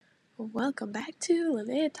Welcome back to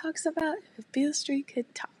Linnea Talks About If Beale Street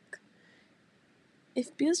Could Talk.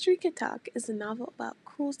 If Beale Street Could Talk is a novel about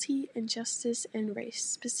cruelty, injustice, and race,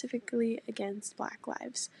 specifically against Black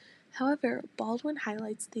lives. However, Baldwin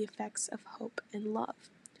highlights the effects of hope and love.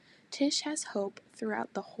 Tish has hope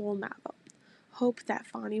throughout the whole novel. Hope that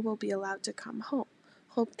Fonnie will be allowed to come home.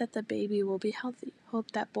 Hope that the baby will be healthy. Hope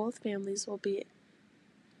that both families will be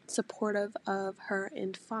supportive of her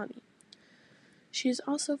and Fonnie. She is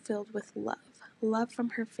also filled with love from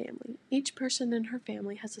her family. Each person in her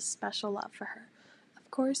family has a special love for her.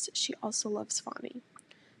 Of course, she also loves Fonnie.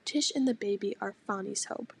 Tish and the baby are Fonnie's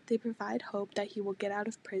hope. They provide hope that he will get out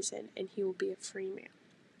of prison and he will be a free man.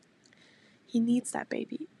 He needs that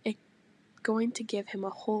baby. It's going to give him a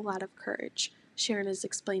whole lot of courage. Sharon is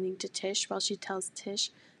explaining to Tish while she tells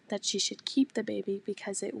Tish that she should keep the baby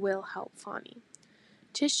because it will help Fonnie.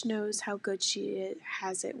 Tish knows how good she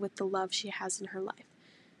has it with the love she has in her life.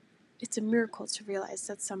 It's a miracle to realize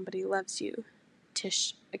that somebody loves you,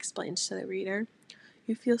 Tish explains to the reader.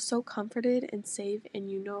 You feel so comforted and safe,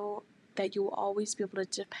 and you know that you will always be able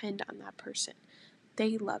to depend on that person.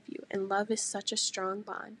 They love you, and love is such a strong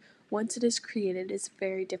bond. Once it is created, it is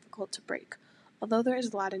very difficult to break. Although there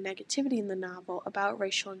is a lot of negativity in the novel about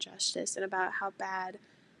racial injustice and about how bad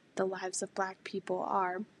the lives of Black people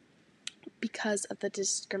are, because of the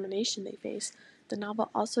discrimination they face, the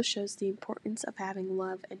novel also shows the importance of having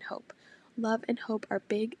love and hope. Love and hope are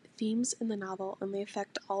big themes in the novel, and they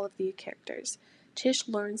affect all of the characters. Tish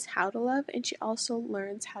learns how to love, and she also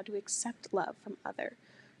learns how to accept love from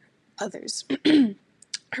others.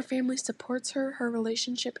 Her family supports her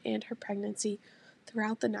relationship, and her pregnancy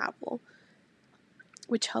throughout the novel,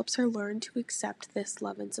 which helps her learn to accept this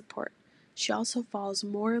love and support. She also falls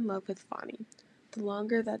more in love with Fonnie. The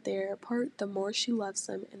longer that they are apart, the more she loves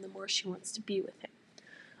him and the more she wants to be with him.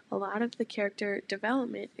 A lot of the character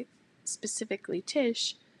development, specifically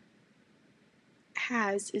Tish,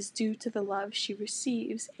 is due to the love she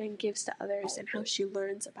receives and gives to others and how she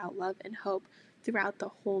learns about love and hope throughout the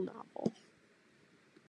whole novel.